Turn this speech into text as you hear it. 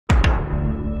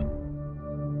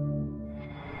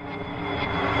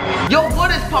Yo,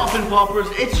 what is poppin' poppers?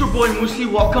 It's your boy Moussi.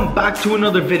 Welcome back to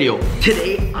another video.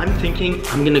 Today, I'm thinking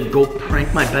I'm gonna go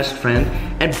prank my best friend.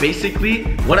 And basically,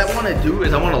 what I wanna do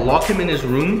is I wanna lock him in his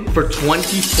room for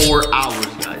 24 hours,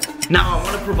 guys. Now, I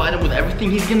wanna provide him with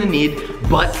everything he's gonna need,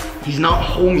 but he's not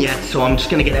home yet, so I'm just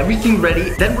gonna get everything ready.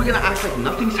 Then we're gonna act like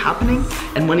nothing's happening.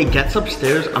 And when he gets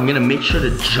upstairs, I'm gonna make sure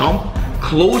to jump,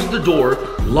 close the door,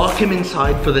 lock him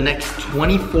inside for the next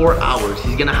 24 hours.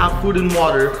 He's gonna have food and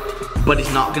water, but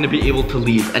he's not gonna be able to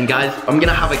leave. And guys, I'm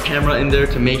gonna have a camera in there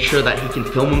to make sure that he can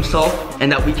film himself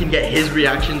and that we can get his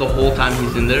reaction the whole time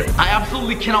he's in there. I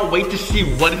absolutely cannot wait to see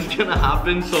what is gonna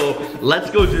happen, so let's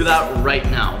go do that right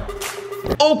now.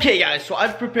 Okay guys, so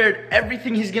I've prepared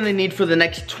everything he's gonna need for the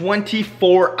next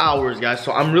 24 hours, guys.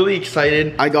 So I'm really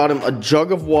excited. I got him a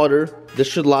jug of water. This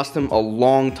should last him a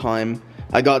long time.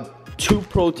 I got 2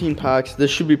 protein packs. This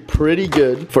should be pretty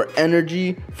good for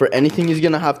energy, for anything he's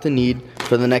gonna have to need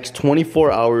for the next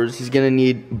 24 hours. He's gonna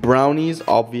need brownies,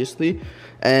 obviously,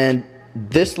 and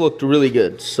this looked really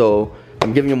good, so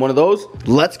I'm giving him one of those.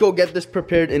 Let's go get this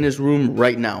prepared in his room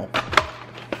right now.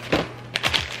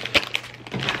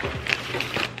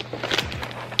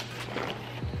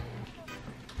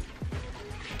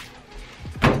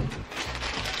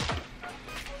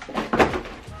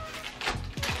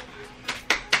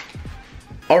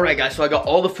 Alright guys, so I got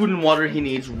all the food and water he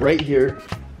needs right here.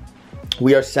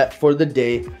 We are set for the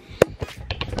day.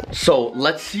 So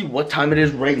let's see what time it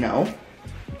is right now.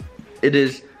 It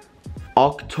is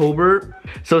October,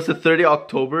 so it's the 30th of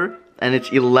October and it's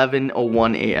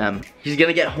 11:01 a.m. He's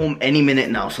gonna get home any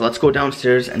minute now, so let's go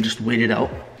downstairs and just wait it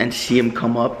out and see him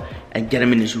come up and get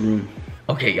him in his room.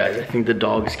 Okay guys, I think the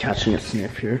dog is catching a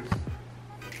sniff here.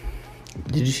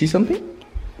 Did you see something?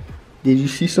 Did you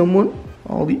see someone,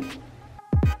 Ollie?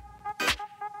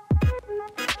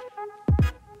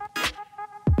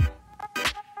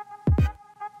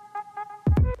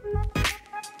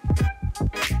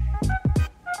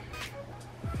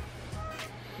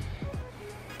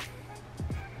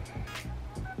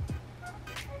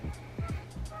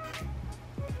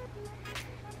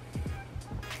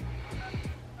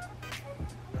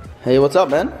 Hey, what's up,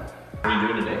 man? What are you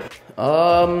doing today?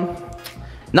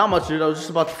 Not much, dude. I was just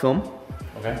about to film.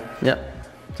 Okay. Yeah,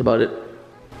 that's about it.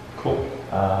 Cool.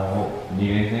 Well,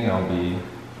 need anything? I'll be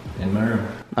in my room.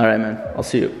 All right, man. I'll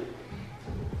see you.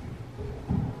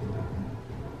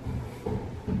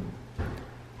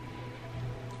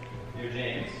 Yo,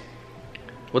 James.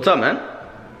 What's up, man?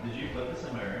 Did you put this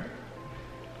in my room?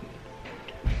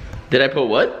 Did I put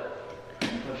what?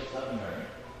 Did you put this up in my room?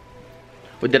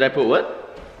 What did I put what?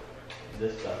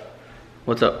 This stuff.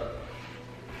 What's up?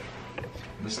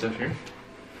 This stuff here?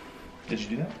 Did you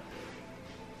do that?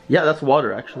 Yeah, that's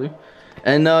water, actually.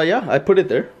 And yeah, I put it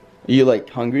there. Are you like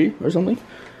hungry or something?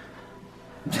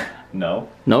 No.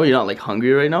 No, you're not like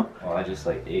hungry right now? Well, I just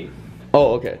like ate.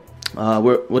 Oh, okay.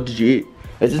 What did you eat?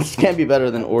 It just can't be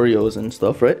better than Oreos and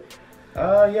stuff, right?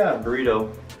 Yeah,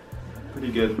 burrito.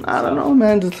 Pretty good. I don't know,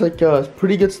 man. It's like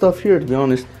pretty good stuff here, to be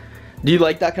honest. Do you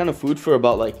like that kind of food for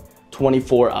about like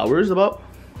 24 hours about?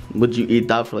 Would you eat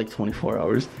that for like 24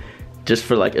 hours? Just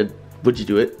for like would you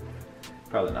do it?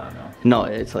 Probably not, no. No,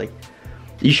 it's like,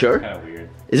 you sure? Kind of weird.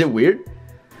 Is it weird?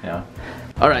 Yeah.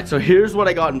 Alright, so here's what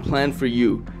I got in plan for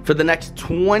you. For the next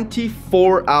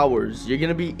 24 hours, you're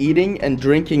gonna be eating and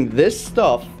drinking this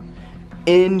stuff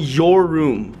in your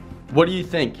room. What do you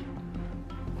think?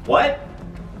 What?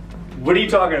 What are you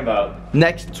talking about?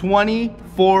 Next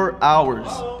 24 hours.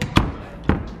 Uh-oh.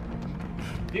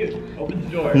 Dude, open the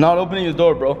door. I'm not opening the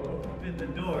door, bro. Open the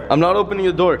door. I'm not opening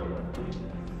the door.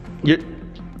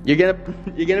 You're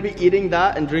gonna be eating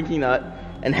that and drinking that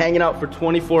and hanging out for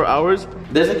 24 hours.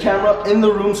 There's a camera in the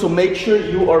room, so make sure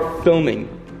you are filming.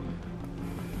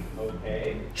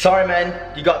 Okay. Sorry, man.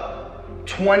 You got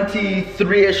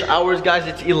 23-ish hours, guys.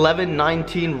 It's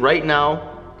 11:19 right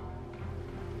now.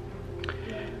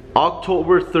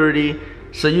 October 30.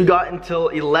 So you got until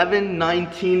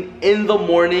 11:19 in the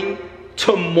morning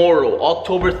tomorrow,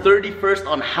 October 31st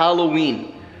on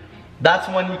Halloween. That's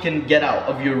when you can get out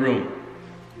of your room.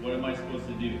 What am I supposed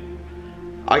to do?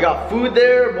 I got food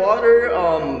there, water.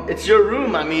 It's your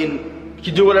room. I mean, you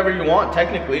can do whatever you want,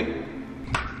 technically.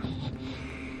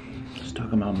 Just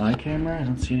talking about my camera? I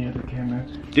don't see any other camera.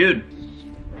 Dude.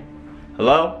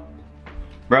 Hello?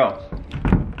 Bro.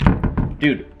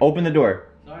 Dude, open the door.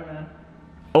 Sorry, man.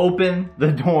 Open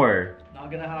the door.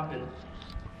 Not gonna happen.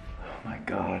 Oh my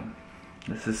god.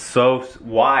 This is so...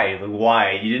 Why?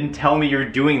 Why? You didn't tell me you were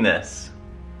doing this.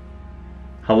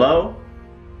 Hello?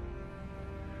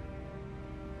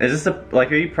 Is this a...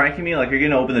 Like, are you pranking me? Like, you're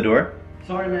gonna open the door?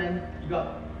 Sorry, man. You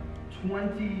got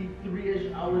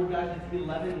 23-ish hours, guys. It's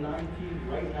 11:19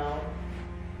 right now.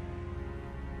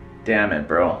 Damn it,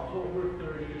 bro. October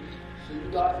 30. So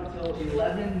you got until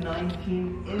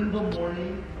 11:19 in the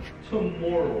morning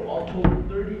tomorrow, October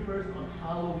 31st on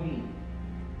Halloween.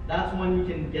 That's when you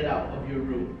can get out of your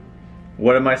room.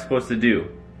 What am I supposed to do?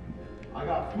 I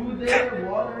got food there,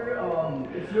 water,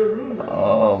 it's your room now.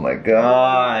 Oh my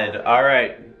god.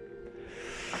 Alright.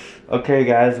 Okay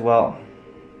guys, well,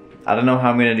 I don't know how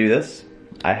I'm gonna do this.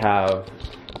 I have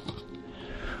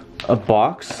a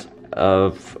box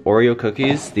of Oreo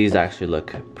cookies. These actually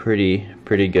look pretty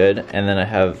good. And then I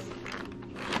have,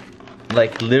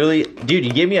 like, literally, dude,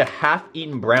 you gave me a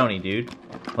half-eaten brownie, dude.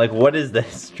 Like, what is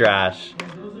this trash?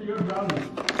 Those are your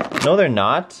brownies. No, they're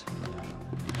not.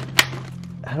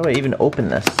 How do I even open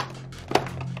this?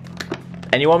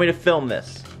 And you want me to film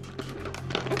this?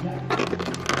 Yeah.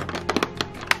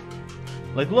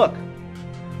 Like, look.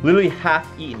 Literally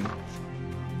half-eaten.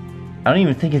 I don't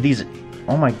even think of these.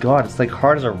 Oh my god, it's like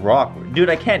hard as a rock. Dude,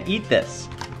 I can't eat this.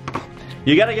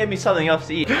 You gotta give me something else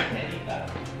to eat.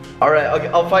 Alright,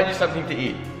 I'll find you something to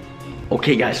eat.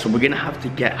 Okay guys, so we're gonna have to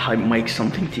get Myke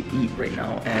something to eat right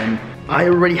now. And I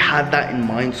already had that in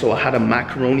mind, so I had a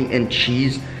macaroni and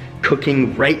cheese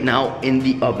cooking right now in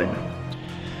the oven.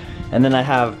 And then I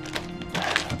have,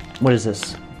 what is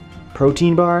this?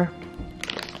 Protein bar?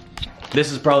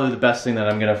 This is probably the best thing that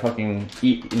I'm gonna fucking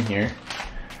eat in here.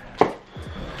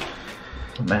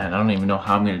 Man, I don't even know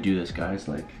how I'm gonna do this, guys.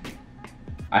 Like,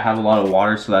 I have a lot of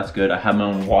water, so that's good. I have my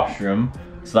own washroom,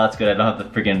 so that's good. I don't have to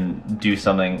friggin' do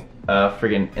something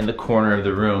friggin' in the corner of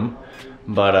the room.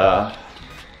 But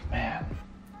man,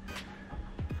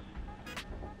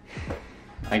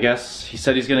 I guess he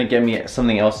said he's gonna get me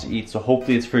something else to eat, so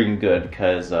hopefully it's friggin' good,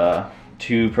 because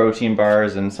 2 protein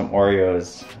bars and some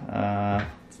Oreos,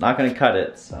 it's not gonna cut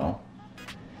it. So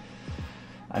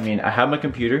I mean, I have my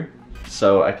computer,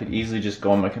 so I could easily just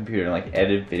go on my computer and like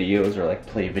edit videos or like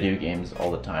play video games all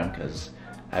the time, because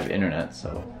I have internet,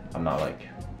 so I'm not like,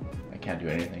 I can't do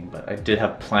anything. But I did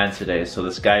have plans today, so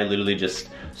this guy literally just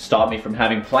stopped me from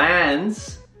having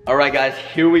plans. All right guys,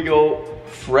 here we go.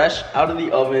 Fresh out of the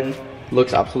oven.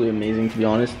 Looks absolutely amazing, to be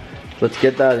honest. Let's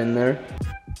get that in there.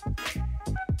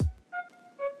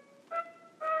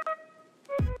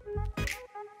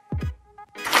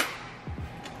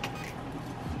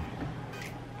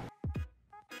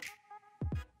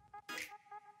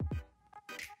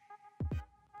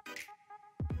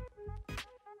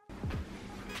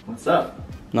 What's up?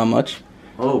 Not much.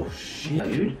 Oh shit,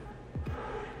 dude.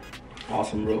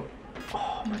 Awesome, bro.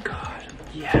 Oh my god.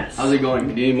 Yes. How's it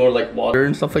going? Do you need more like water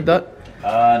and stuff like that?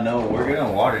 No, we're good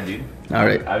on water, dude. All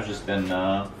right. I've just been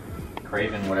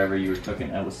craving whatever you were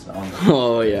cooking. I was smelling.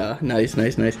 Oh yeah, nice,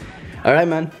 nice, nice. All right,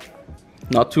 man.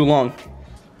 Not too long.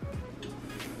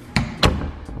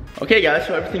 Okay, guys.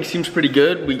 So everything seems pretty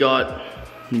good. We got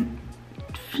a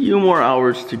few more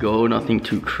hours to go. Nothing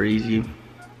too crazy.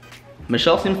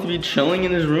 Michelle seems to be chilling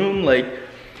in his room. Like,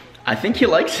 I think he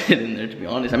likes it in there, to be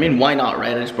honest. I mean, why not,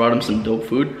 right? I just brought him some dope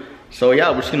food. So yeah,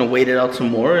 we're just gonna wait it out some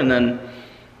more, and then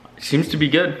it seems to be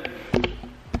good.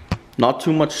 Not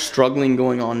too much struggling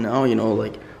going on now, you know,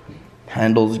 like,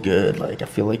 handle's good. Like, I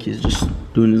feel like he's just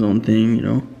doing his own thing, you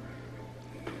know?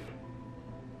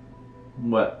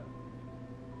 What?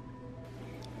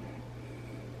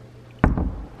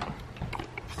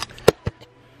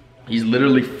 He's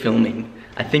literally filming.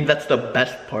 I think that's the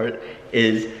best part,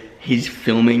 is he's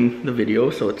filming the video,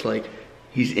 so it's like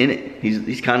he's in it.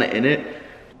 He's kind of in it.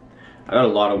 I got a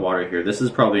lot of water here. This is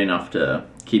probably enough to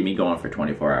keep me going for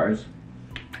 24 hours.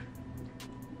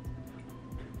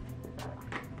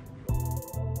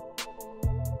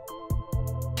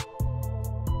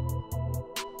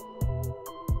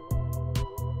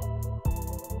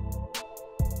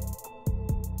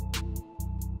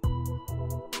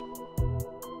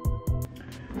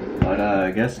 But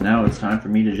I guess now it's time for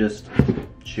me to just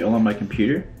chill on my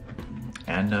computer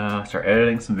and start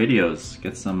editing some videos,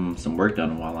 get some work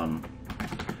done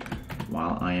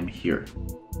while I am here.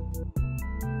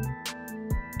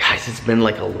 Guys, it's been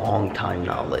like a long time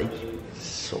now. Like, it's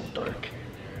so dark.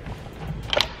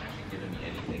 Giving me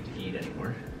anything to eat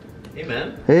anymore. Hey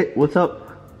man. Hey, what's up?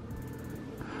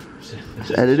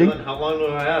 Just editing? chilling. How long do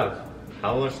I have?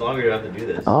 How much longer do I have to do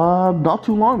this? Not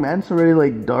too long, man. It's already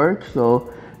like dark,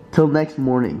 so till next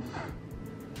morning.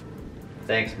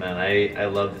 Thanks, man. I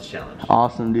love this challenge.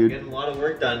 Awesome, dude. Getting a lot of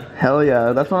work done. Hell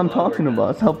yeah, that's what I'm talking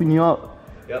about. It's helping you out.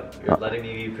 Yep, you're letting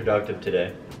me be productive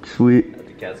today. Sweet. I have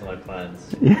to cancel my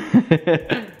plans.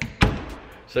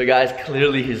 So guys,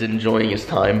 clearly he's enjoying his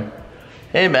time.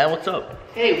 Hey man, what's up?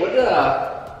 Hey,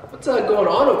 what's going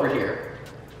on over here?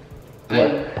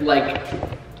 What? like,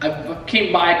 I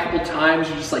came by a couple times.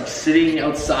 You're just like sitting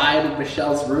outside of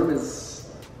Michelle's room. What's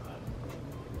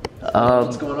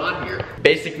going on here?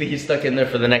 Basically, he's stuck in there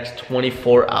for the next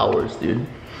 24 hours, dude.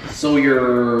 So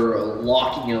you're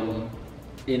locking him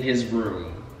in his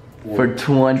room for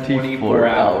 24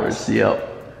 hours. Yep.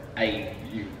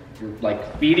 You're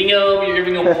like feeding him, you're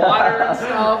giving him water and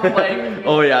stuff. Like,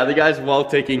 oh yeah, the guy's well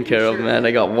taken care of, man.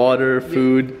 I got water,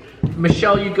 food.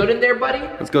 Michelle, you good in there, buddy?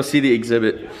 Let's go see the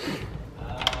exhibit.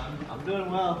 I'm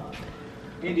doing well.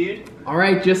 Hey, dude. All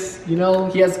right, just he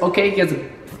has a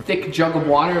thick jug of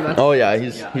water. That's, oh yeah,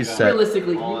 he's set.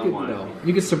 Realistically,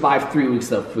 you could survive 3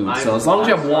 weeks of food. So as long as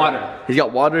you have water. He's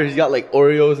got water. He's got like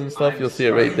Oreos and stuff. You'll see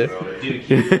it right there. Dude,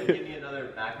 can you give me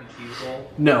another mac and cheese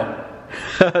roll? No.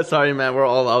 Sorry, man. We're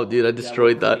all out, dude. I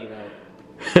destroyed that.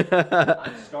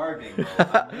 I'm starving, bro.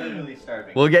 I'm literally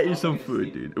starving. We'll get you some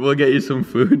food, dude. We'll get you some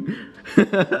food.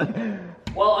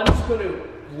 Well, I'm just going to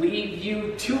leave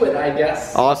you to it, I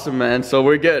guess. Awesome, man. So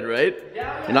we're good, right?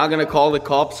 Yeah. You're not gonna call the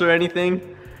cops or anything?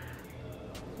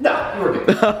 No, you were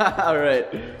good. All right.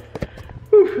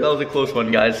 Whew, that was a close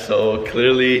one, guys. So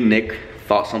clearly Nick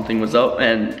thought something was up,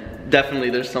 and definitely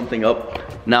there's something up.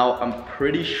 Now I'm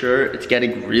pretty sure it's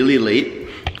getting really late.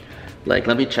 Like,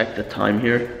 let me check the time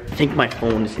here. I think my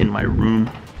phone is in my room.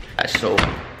 So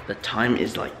the time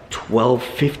is like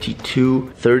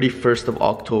 12:52, 31st of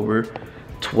October,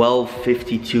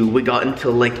 12:52. We got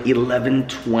until like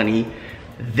 11:20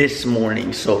 this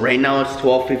morning. So right now it's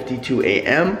 12:52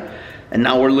 a.m. and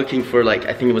now we're looking for like,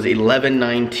 I think it was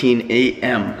 11:19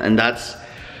 a.m. and that's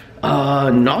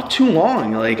not too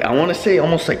long. Like, I want to say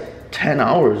almost like 10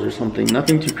 hours or something.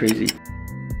 Nothing too crazy.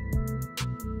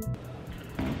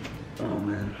 Oh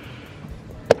man,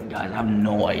 guys, I have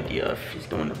no idea if he's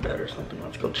going to bed or something.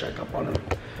 Let's go check up on him.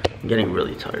 I'm getting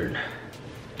really tired.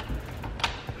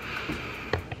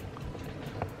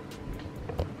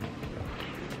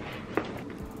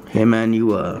 Hey man,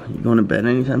 you going to bed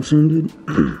anytime soon, dude?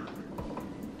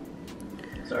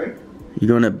 Sorry? You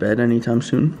going to bed anytime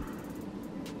soon?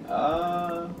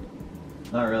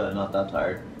 Not really, not that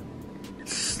tired.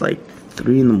 It's like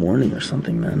 3 in the morning or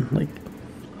something, man. Like,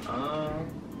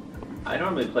 I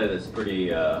normally play this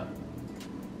pretty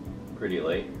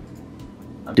late.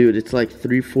 dude, it's like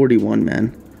 3:41,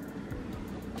 man.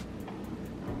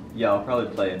 Yeah, I'll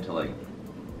probably play until like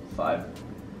 5,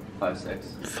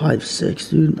 6. 5, 6,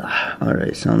 dude. All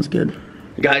right, sounds good.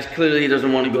 Guys, clearly he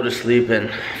doesn't want to go to sleep, and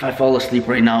if I fall asleep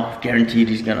right now, guaranteed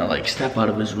he's gonna like step out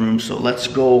of his room. So let's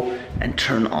go and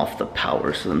turn off the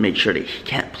power so to make sure that he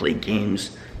can't play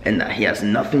games and that he has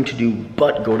nothing to do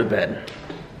but go to bed.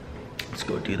 Let's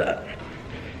go do that.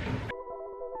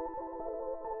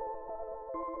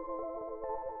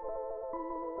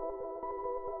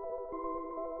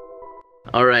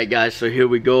 All right, guys, so here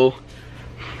we go.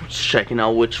 Just checking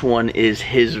out which one is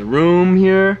his room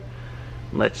here.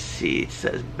 Let's see, it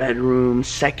says bedroom,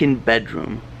 second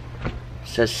bedroom. It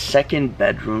says second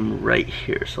bedroom right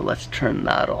here, so let's turn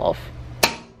that off.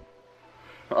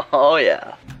 Oh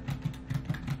yeah.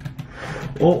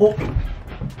 Oh,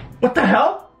 what the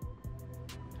hell?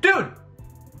 Dude!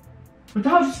 What the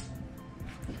hell's...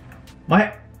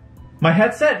 My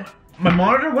headset? My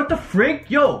monitor? What the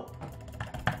freak? Yo!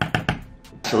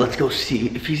 So let's go see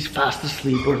if he's fast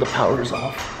asleep or the power is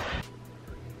off.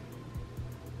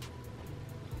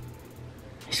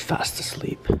 He's fast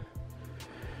asleep.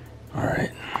 All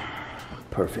right,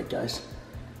 perfect, guys.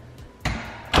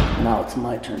 Now it's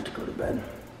my turn to go to bed.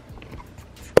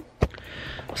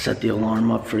 I'll set the alarm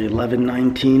up for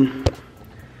 11:19.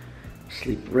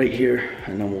 Sleep right here,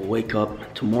 and then we'll wake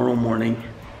up tomorrow morning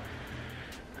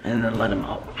and then let him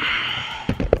out.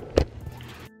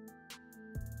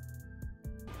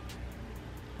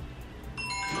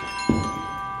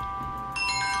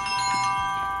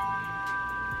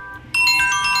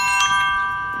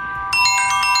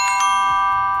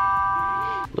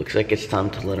 Looks like it's time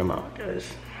to let him out,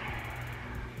 guys.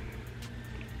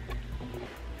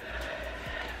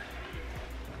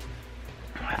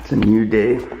 It's a new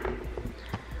day.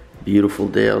 Beautiful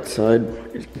day outside.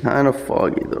 It's kind of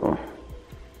foggy though.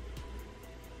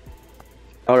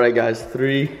 All right, guys,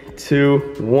 3,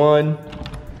 2, 1.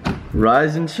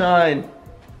 Rise and shine.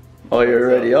 Oh, you're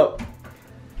already up.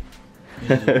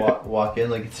 You just walk in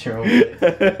like it's your own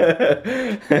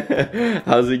place.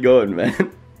 How's it going,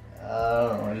 man? I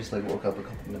don't know, I just like woke up a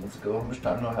couple minutes ago. How much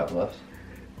time do I have left?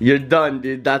 You're done,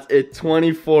 dude. That's it.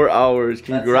 24 hours.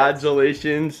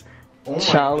 Congratulations. Oh my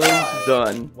Challenge God.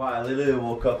 done. Wow, I literally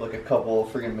woke up like a couple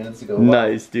friggin' minutes ago. Wow.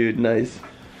 Nice, dude. Nice.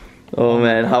 Oh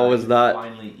man, how was that?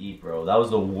 Finally eat, bro. That was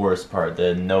the worst part,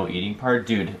 the no eating part.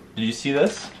 Dude, did you see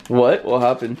this? What? What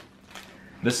happened?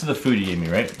 This is the food you gave me,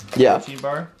 right? Yeah. Protein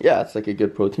bar? Yeah, it's like a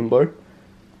good protein bar.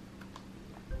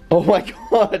 Oh my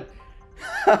god.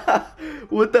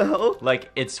 What the hell? Like,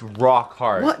 it's rock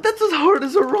hard. What? That's as hard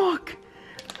as a rock.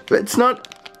 It's not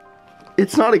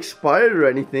expired or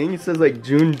anything. It says like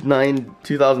June 9,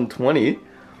 2020.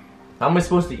 How am I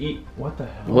supposed to eat? What the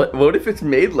hell? What if it's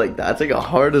made like that? It's like as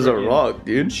hard as a rock,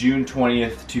 dude. June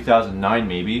 20th, 2009,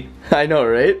 maybe. I know,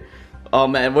 right? Oh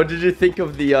man, what did you think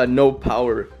of the no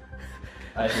power?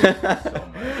 I hate it so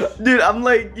much. Dude, I'm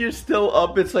like, you're still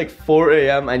up. It's like 4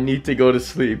 a.m. I need to go to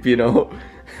sleep, you know?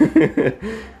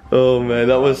 Oh man,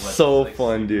 that was so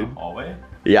fun, dude. Hallway?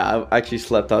 Yeah, I actually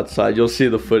slept outside. You'll see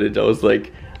the footage. I was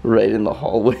like right in the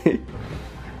hallway.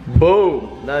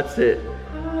 Boom, that's it.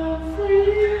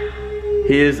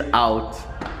 He is out.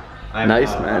 Nice,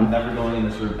 man. I'm never going in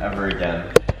this room ever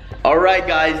again. Alright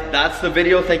guys, that's the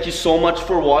video. Thank you so much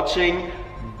for watching.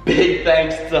 Big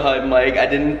thanks to Myke.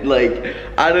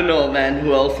 I don't know, man,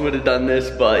 who else would have done this,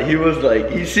 but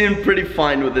he seemed pretty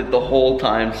fine with it the whole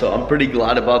time, so I'm pretty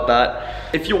glad about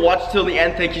that. If you watched till the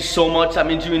end, thank you so much. That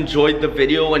means you enjoyed the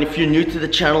video, and if you're new to the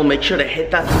channel, make sure to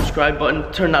hit that subscribe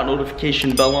button, turn that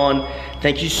notification bell on.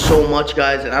 Thank you so much,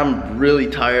 guys, and I'm really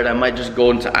tired. I might just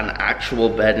go into an actual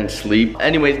bed and sleep.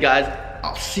 Anyways, guys,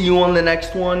 I'll see you on the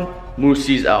next one.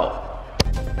 Moussi's out.